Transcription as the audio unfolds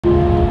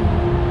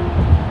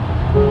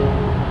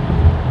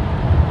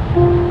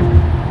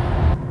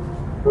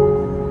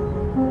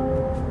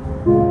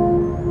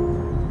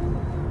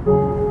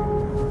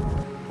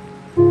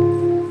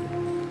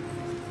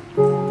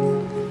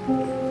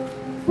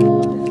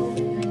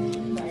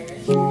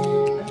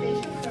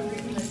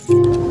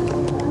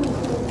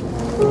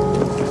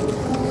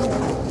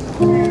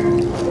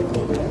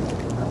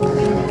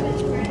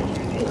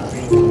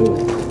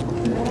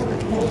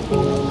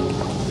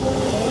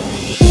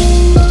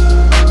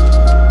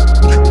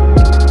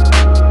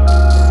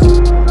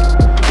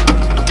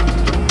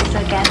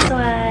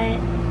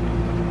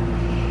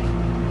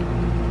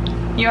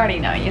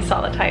you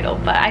saw the title,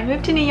 but I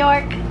moved to New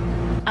York.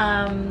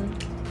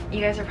 You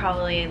guys are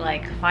probably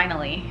like,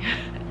 finally,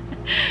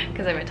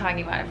 because I've been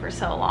talking about it for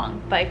so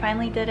long, but I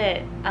finally did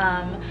it.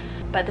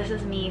 But this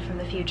is me from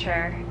the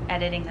future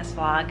editing this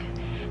vlog,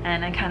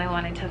 and I kind of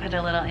wanted to put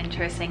a little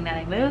intro saying that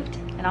I moved,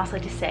 and also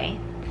to say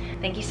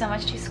thank you so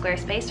much to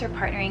Squarespace for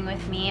partnering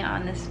with me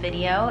on this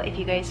video. If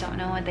you guys don't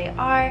know what they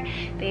are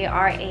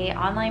a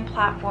online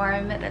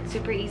platform that's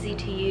super easy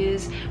to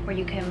use, where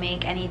you can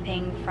make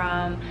anything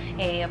from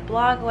a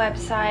blog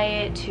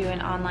website to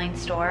an online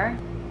store.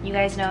 You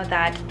guys know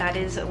that that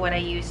is what I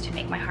use to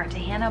make my Heart to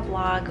Hana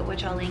blog,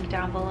 which I'll link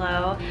down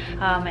below.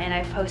 And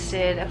I've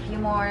posted a few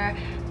more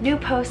new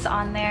posts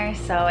on there,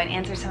 and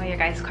answer some of your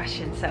guys'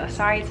 questions. So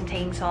sorry it's been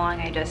taking so long.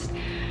 I just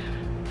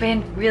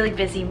been really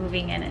busy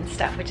moving in and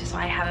stuff, which is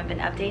why I haven't been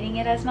updating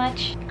it as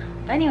much.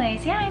 But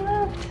anyways, yeah, I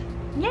moved.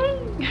 Yay!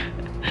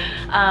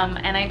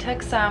 And I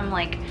took some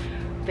like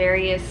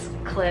various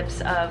clips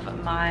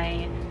of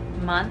my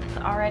month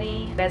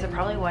already. You guys are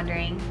probably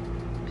wondering,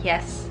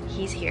 yes,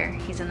 he's here.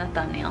 He's in the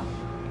thumbnail.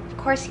 Of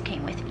course he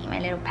came with me, my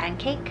little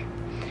pancake.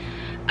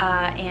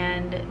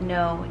 And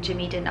no,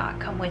 Jimmy did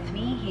not come with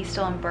me. He's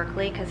still in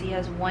Berkeley because he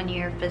has 1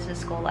 year of business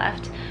school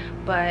left.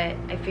 But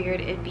I figured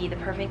it'd be the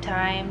perfect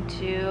time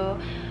to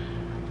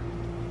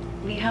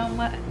become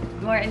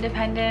more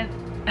independent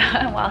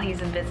while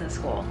he's in business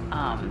school.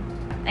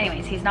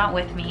 Anyways, he's not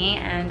with me,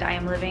 and I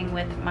am living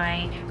with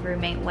my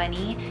roommate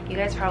Wenny. You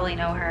guys probably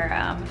know her.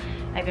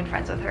 I've been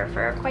friends with her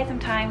for quite some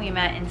time. We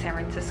met in San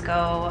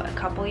Francisco a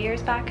couple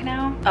years back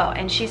now. Oh,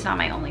 and she's not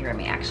my only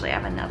roommate, actually. I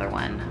have another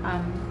one.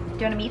 Do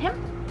you want to meet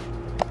him?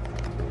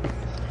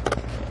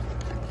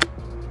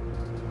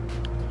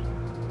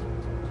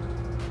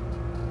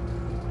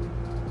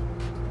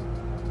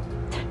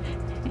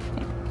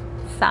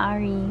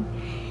 Sorry.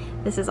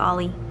 This is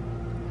Ollie.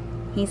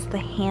 He's the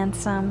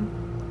handsome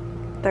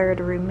third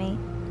roommate.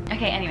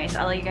 Okay, anyways,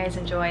 I'll let you guys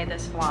enjoy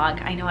this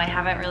vlog. I know I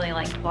haven't really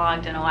like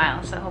vlogged in a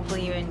while, so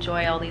hopefully you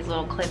enjoy all these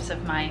little clips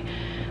of my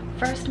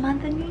first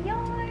month in New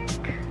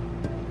York.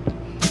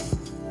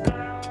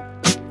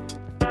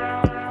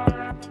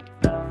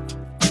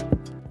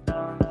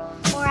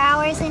 Four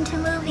hours into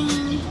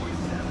moving.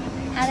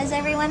 How does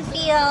everyone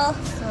feel?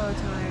 So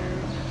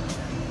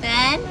tired.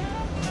 Ben?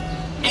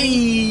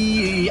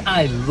 Hey,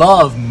 I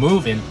love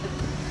moving.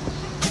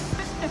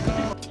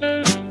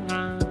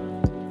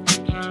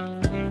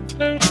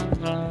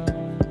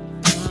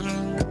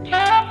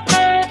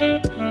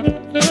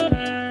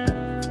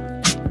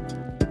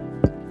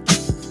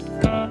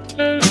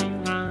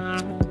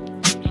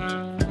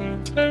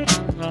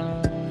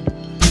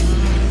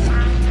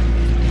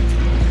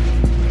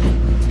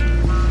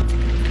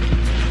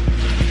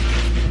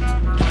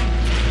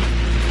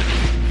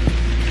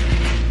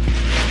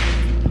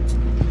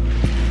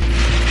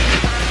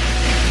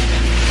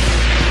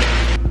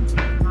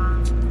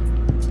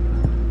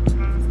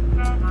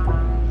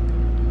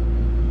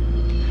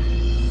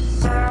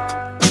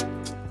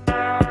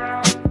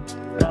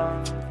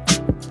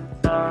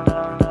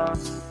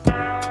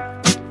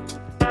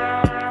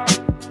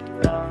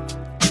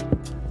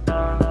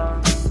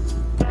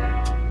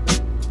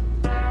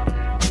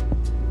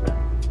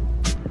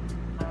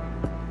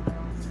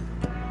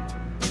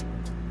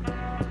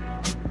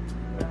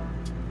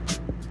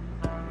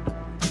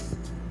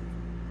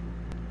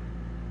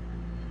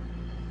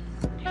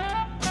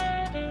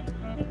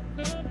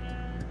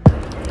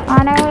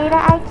 On our way to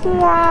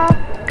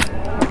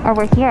IKEA. Or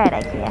we're here at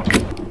IKEA.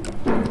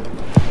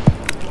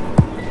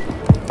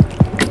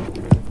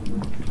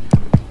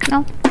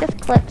 No, just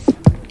clips.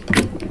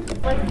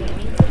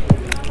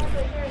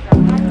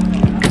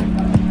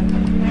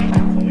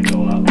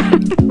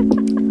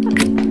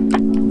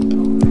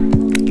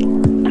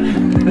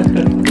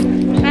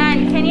 Man,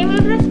 can you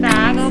move this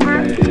bag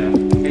over? Yeah.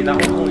 Hey, that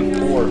one's only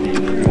 4.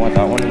 You want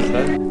that one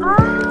instead?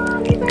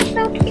 Oh, these are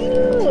so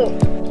cute.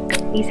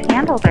 These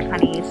handles are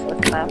kind of useless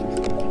though.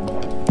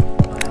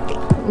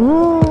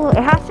 Ooh,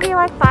 it has to be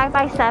like 5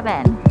 by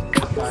 7.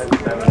 5,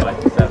 7,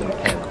 like 7,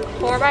 10.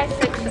 4 by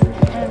 6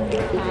 and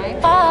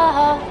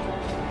 5.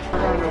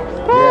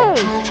 Hey!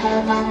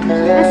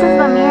 This is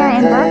the mirror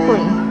in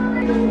Berkeley.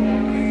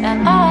 And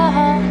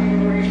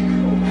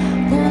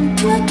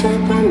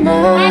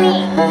Honey!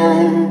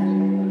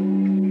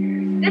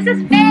 This is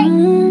fake!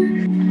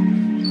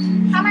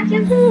 How much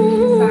is this?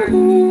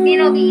 Sorry.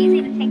 It'll be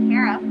easy to take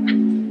care of.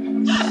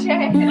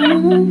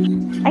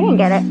 I can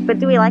get it, but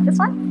do we like this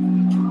one?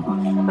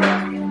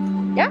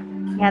 yeah.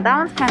 Yeah, that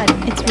one's kind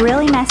of... It's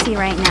really messy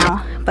right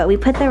now, but we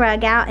put the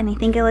rug out and I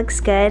think it looks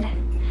good.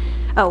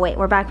 Oh wait,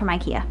 we're back from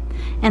IKEA.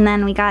 And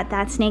then we got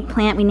that snake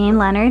plant we named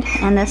Leonard,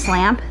 and this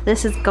lamp.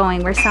 This is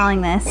going, we're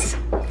selling this.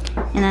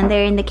 And then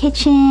they're in the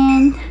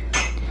kitchen,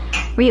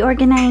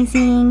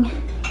 reorganizing.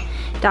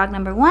 Dog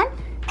number 1,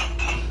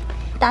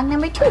 dog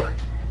number 2.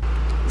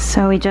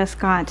 So we just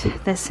got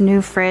this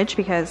new fridge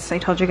because I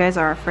told you guys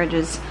our fridge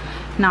is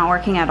not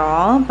working at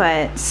all,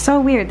 but so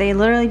weird. They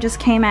literally just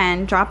came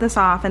in, dropped this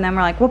off, and then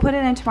we're like, we'll put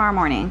it in tomorrow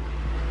morning.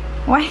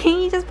 Why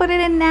can't you just put it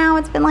in now?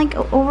 It's been like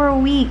over a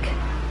week.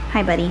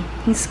 Hi, buddy.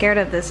 He's scared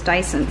of this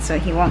Dyson, so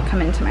he won't come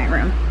into my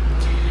room.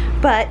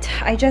 But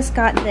I just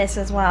got this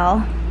as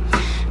well.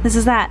 This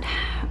is that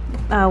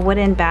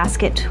wooden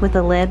basket with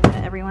a lid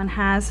that everyone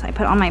has. I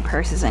put all my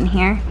purses in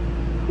here.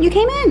 You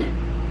came in.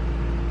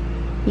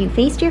 You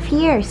faced your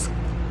fears.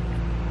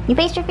 You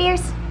faced your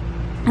fears.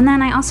 And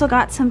then I also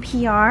got some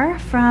PR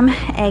from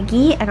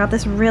Eggy. I got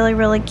this really,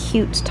 really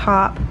cute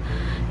top.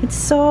 It's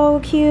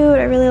so cute.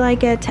 I really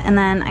like it. And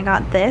then I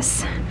got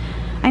this.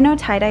 I know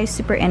tie-dye is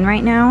super in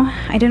right now.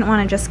 I didn't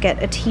want to just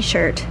get a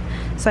t-shirt,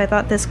 so I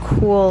thought this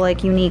cool,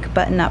 like, unique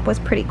button-up was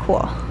pretty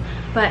cool.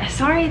 But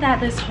sorry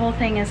that this whole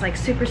thing is like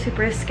super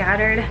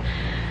scattered.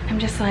 I'm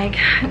just like,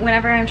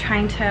 whenever I'm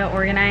trying to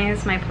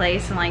organize my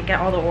place and like get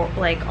all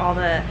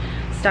the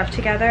stuff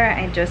together,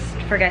 I just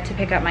forget to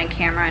pick up my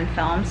camera and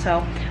film.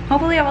 So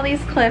hopefully all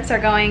these clips are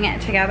going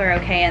together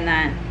okay, and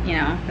that, you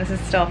know, this is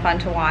still fun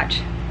to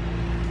watch.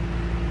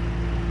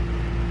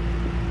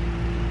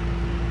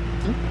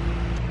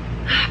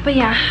 But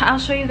yeah, I'll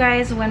show you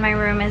guys when my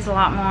room is a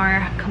lot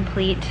more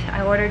complete.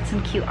 I ordered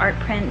some cute art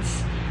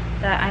prints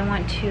that I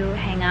want to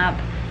hang up,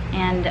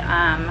 and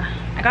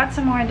I got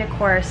some more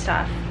decor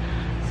stuff.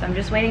 So I'm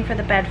just waiting for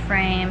the bed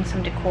frame,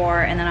 some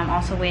decor, and then I'm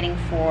also waiting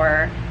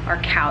for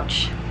our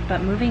couch.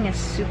 But moving is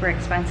super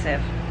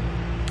expensive.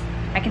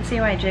 I can see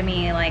why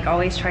Jimmy like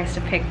always tries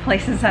to pick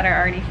places that are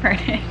already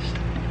furnished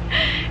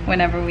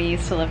whenever we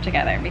used to live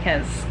together,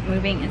 because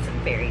moving is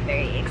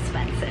very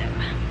expensive.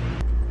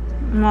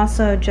 I'm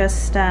also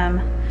just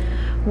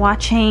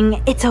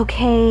watching It's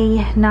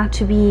Okay Not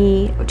to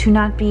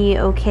Not Be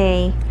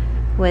Okay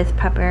with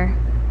Pepper.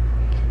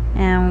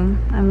 And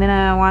I'm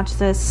gonna watch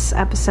this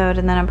episode,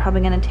 and then I'm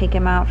probably gonna take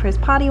him out for his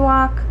potty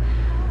walk,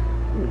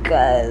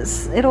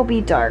 because it'll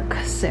be dark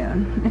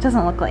soon. It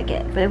doesn't look like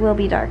it, but it will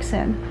be dark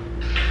soon.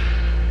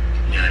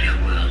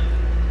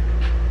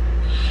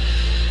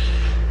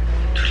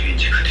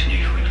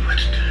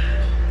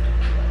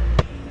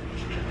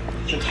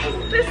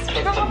 This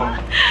drama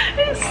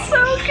is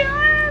so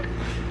good.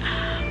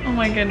 Oh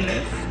my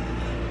goodness.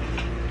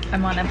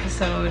 I'm on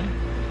episode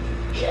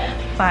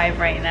 5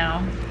 right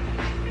now.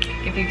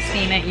 If you've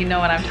seen it, you know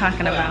what I'm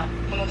talking about.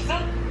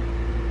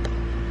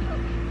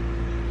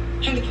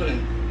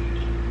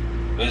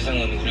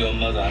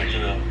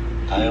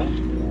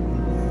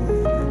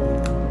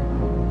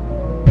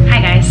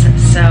 Hi guys,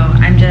 so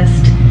I'm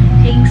just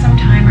taking some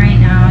time right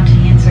now to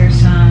answer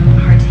some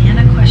Heart to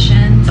Hana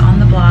questions on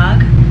the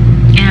blog,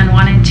 and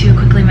wanted to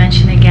quickly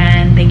mention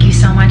again, thank you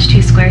so much to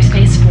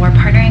Squarespace for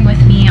partnering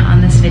with me on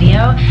this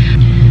video.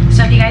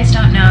 So if you guys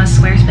don't know,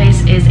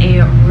 Squarespace is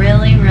a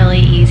really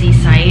easy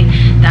site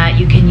that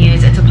you can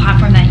use. It's a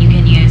platform that you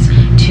can use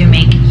to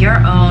make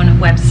your own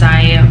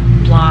website,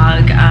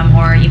 blog,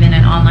 or even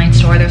an online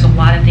store. There's a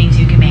lot of things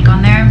you can make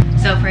on there.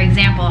 So for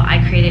example, I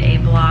created a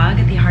blog,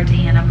 the Heart to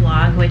Hana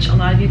blog, which a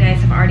lot of you guys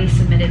have already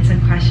submitted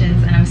some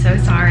questions, and I'm so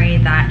sorry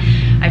that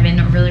I've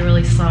been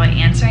really slow at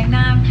answering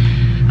them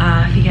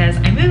because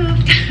I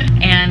moved.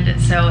 And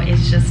so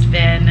it's just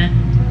been,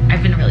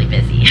 I've been really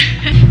busy.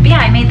 But yeah,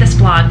 I made this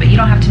blog, but you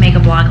don't have to make a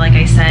blog like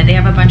I said. They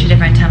have a bunch of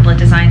different template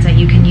designs that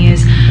you can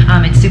use.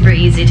 It's super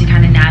easy to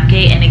kind of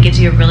navigate, and it gives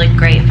you a really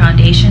great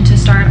foundation to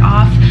start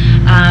off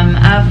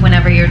of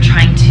whenever you're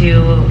trying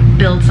to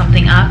build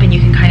something up, and you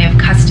can kind of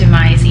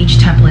customize each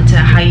template to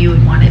how you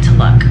would want it to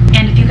look.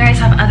 And if you guys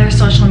have other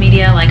social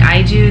media like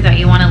I do that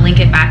you want to link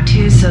it back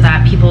to so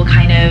that people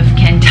kind of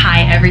can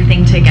tie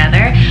everything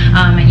together,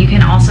 you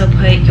can also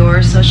put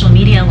your social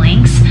media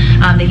links.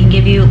 They can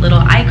give you little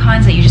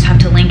icons that you just have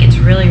to link. It's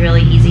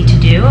really easy to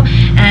do.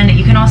 And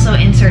you can also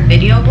insert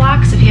video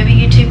blocks. If you have a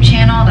YouTube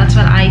channel, that's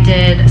what I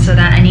did, so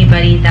that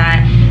anybody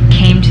that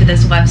came to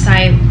this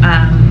website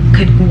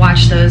could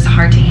watch those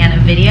Heart to Hana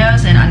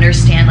videos and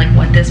understand like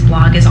what this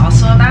blog is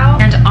also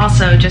about. And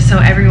also, just so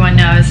everyone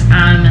knows,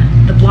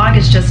 the blog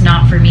is just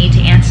not for me to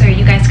answer.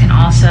 You guys can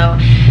also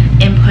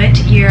input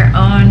your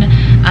own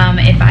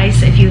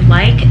advice if you'd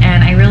like,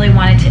 and I really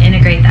wanted to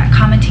integrate that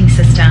commenting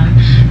system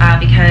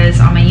because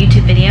on my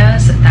YouTube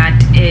videos,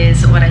 that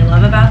is what I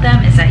love about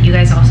them, is that you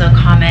guys also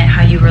comment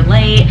how you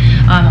relate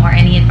or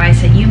any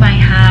advice that you might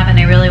have, and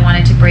I really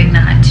wanted to bring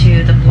that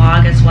to the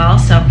blog as well.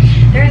 So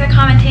there's a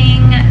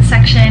commenting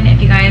section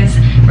if you guys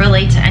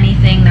relate to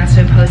anything that's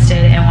been posted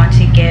and want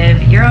to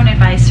give your own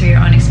advice or your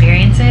own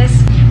experiences.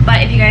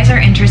 But if you guys are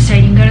interested,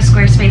 you can go to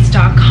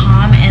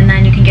squarespace.com, and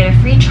then you can get a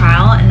free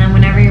trial, and then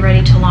whenever you're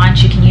ready to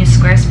launch, you can use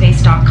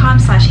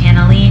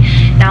squarespace.com/HanaLee.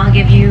 That'll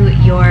give you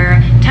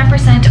your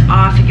 10%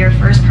 off your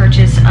first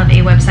purchase of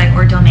a website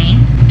or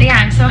domain. But yeah,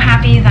 I'm so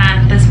happy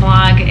that this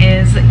blog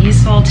is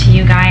useful to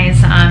you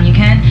guys. You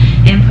can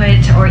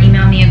input or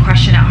email me a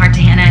question at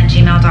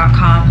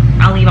heartttohana@gmail.com.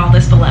 I'll leave all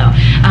this below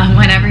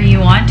whenever you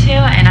want to,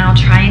 and I'll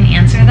try and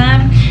answer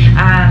them.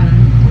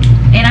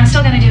 And I'm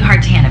still going to do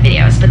Heart to Hana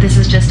videos, but this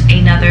is just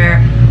another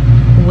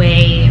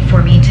way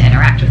for me to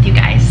interact with you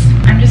guys.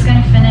 I'm just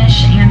going to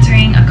finish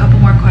answering a couple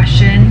more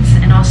questions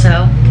and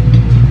also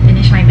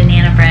finish my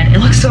banana bread. It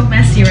looks so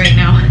messy right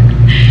now.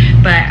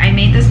 But I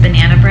made this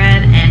banana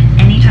bread, and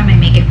anytime I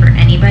make it for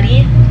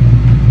anybody,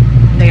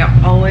 they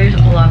always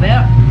love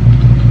it.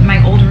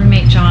 My old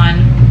roommate John,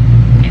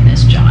 I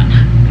miss John.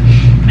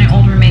 My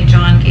old roommate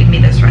John gave me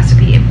this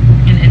recipe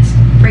and it's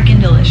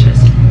freaking delicious.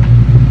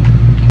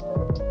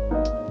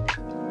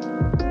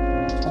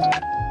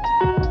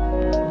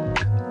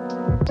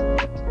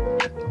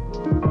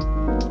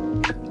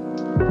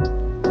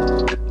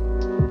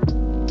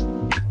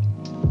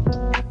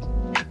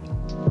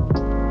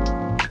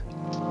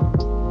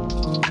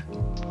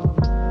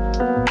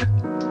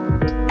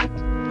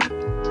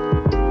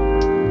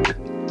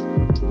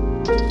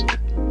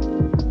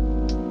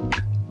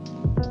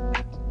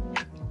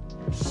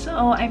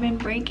 So I've been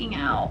breaking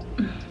out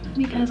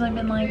because I've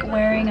been like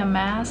wearing a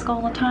mask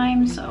all the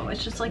time, so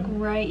it's just like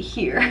right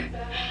here.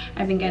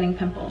 I've been getting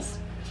pimples.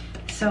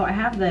 So I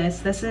have this.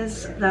 This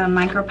is the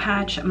Micro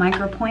Patch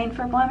Micro Point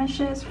for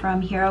blemishes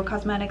from Hero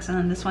Cosmetics, and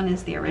then this one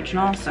is the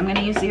original. So I'm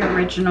gonna use the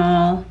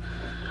original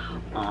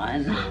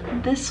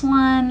on this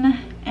one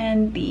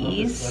and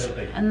these,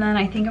 and then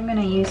I think I'm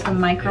gonna use the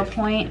Micro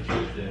Point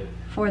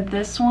for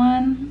this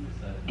one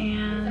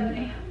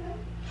and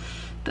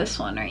this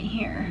one right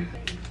here.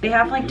 They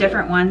have like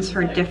different ones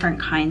for different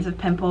kinds of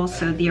pimples.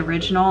 So the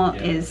original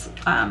is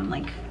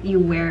like you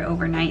wear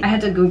overnight. I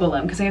had to Google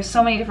them because they have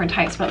so many different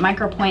types, but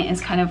Micro Point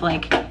is kind of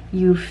like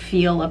you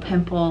feel a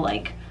pimple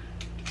like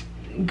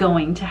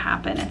going to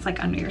happen. It's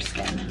like under your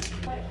skin.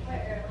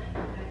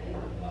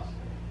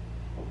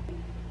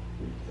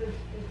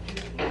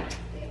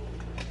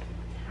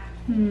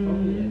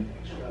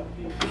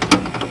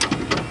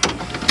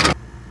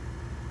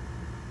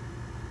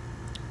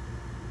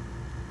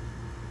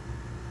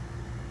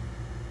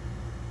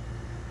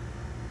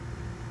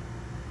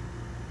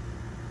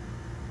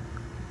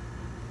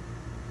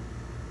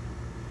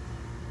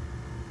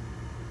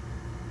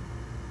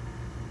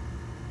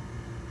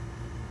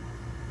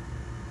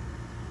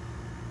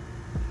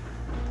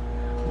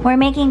 We're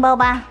making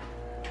boba.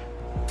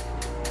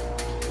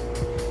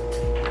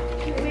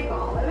 Can we make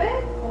all of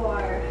it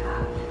or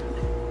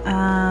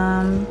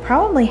half?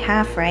 Probably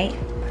half, right?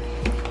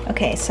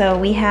 Okay, so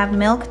we have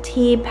milk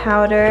tea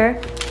powder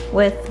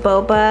with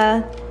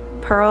boba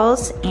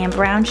pearls and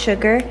brown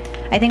sugar.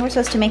 I think we're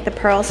supposed to make the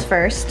pearls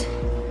first,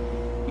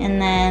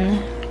 and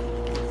then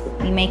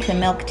we make the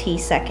milk tea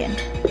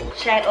second.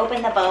 Should I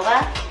open the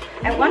boba?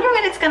 I wonder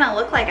what it's gonna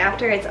look like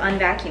after it's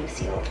unvacuum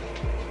sealed.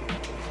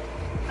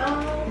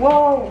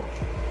 Whoa!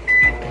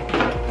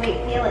 Wait,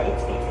 feel it.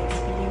 It's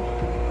expanding.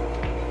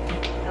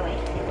 Oh wait,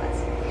 it was.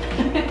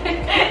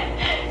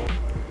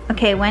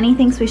 Okay, Wenny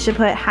thinks we should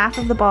put half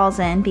of the balls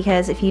in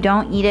because if you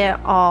don't eat it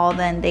all,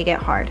 then they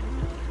get hard.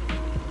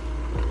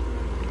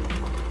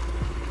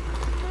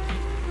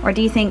 Or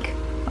do you think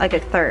like a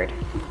third?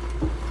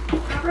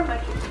 However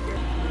much is good.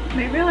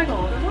 Maybe like a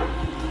little more?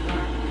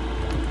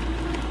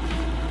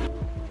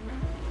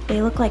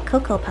 They look like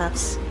Cocoa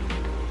Puffs.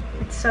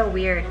 It's so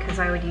weird because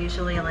I would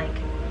usually like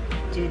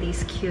do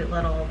these cute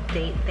little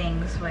date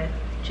things with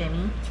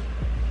Jimmy,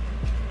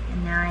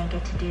 and now I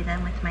get to do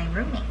them with my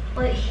roommate.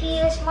 But he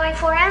is my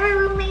forever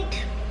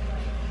roommate.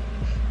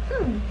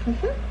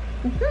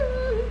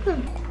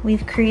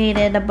 We've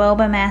created a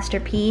boba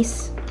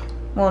masterpiece.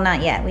 Well,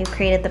 not yet. We've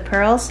created the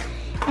pearls,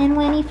 and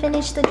when he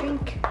finished the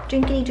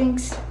drinkity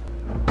drinks,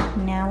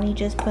 now we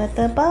just put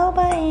the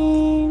boba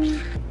in.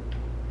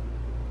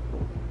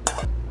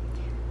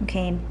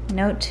 Okay,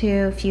 note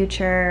to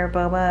future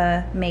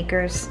boba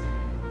makers,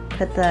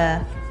 put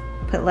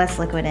less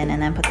liquid in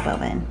and then put the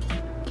boba in.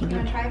 You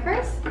wanna try it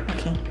first?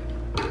 Okay.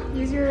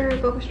 Use your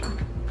boba straw.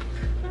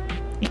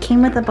 It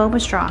came with a boba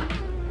straw.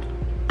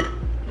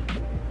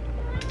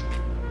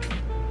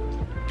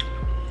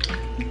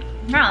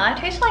 Wow, that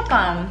tastes like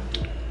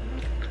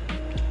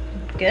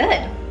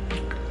good.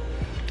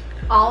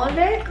 All of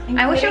it?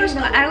 I wish it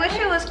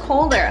was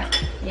colder.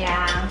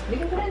 Yeah. We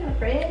can put it in the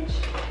fridge.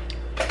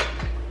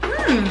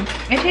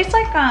 It tastes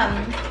like a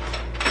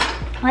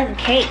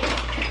cake.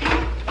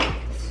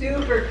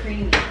 Super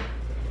creamy.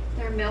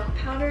 Their milk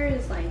powder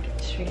is like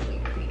extremely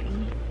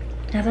creamy.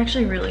 That's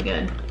actually really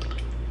good.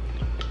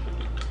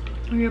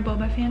 Are you a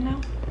boba fan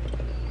now?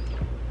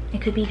 I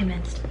could be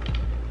convinced.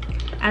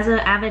 As an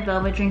avid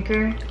boba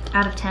drinker,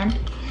 out of 10?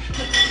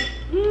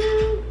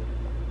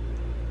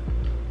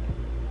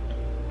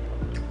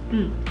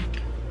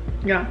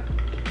 Yeah.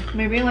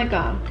 Maybe like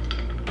a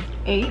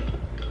 8.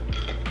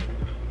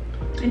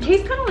 It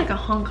tastes kind of like a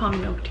Hong Kong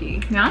milk tea.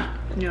 Yeah?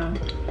 Yeah.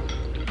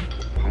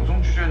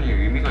 방송 출연이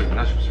의미가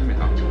있나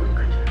싶습니다.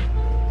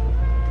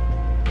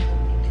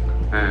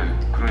 네,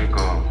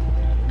 그러니까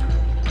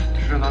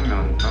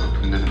출연하면 딱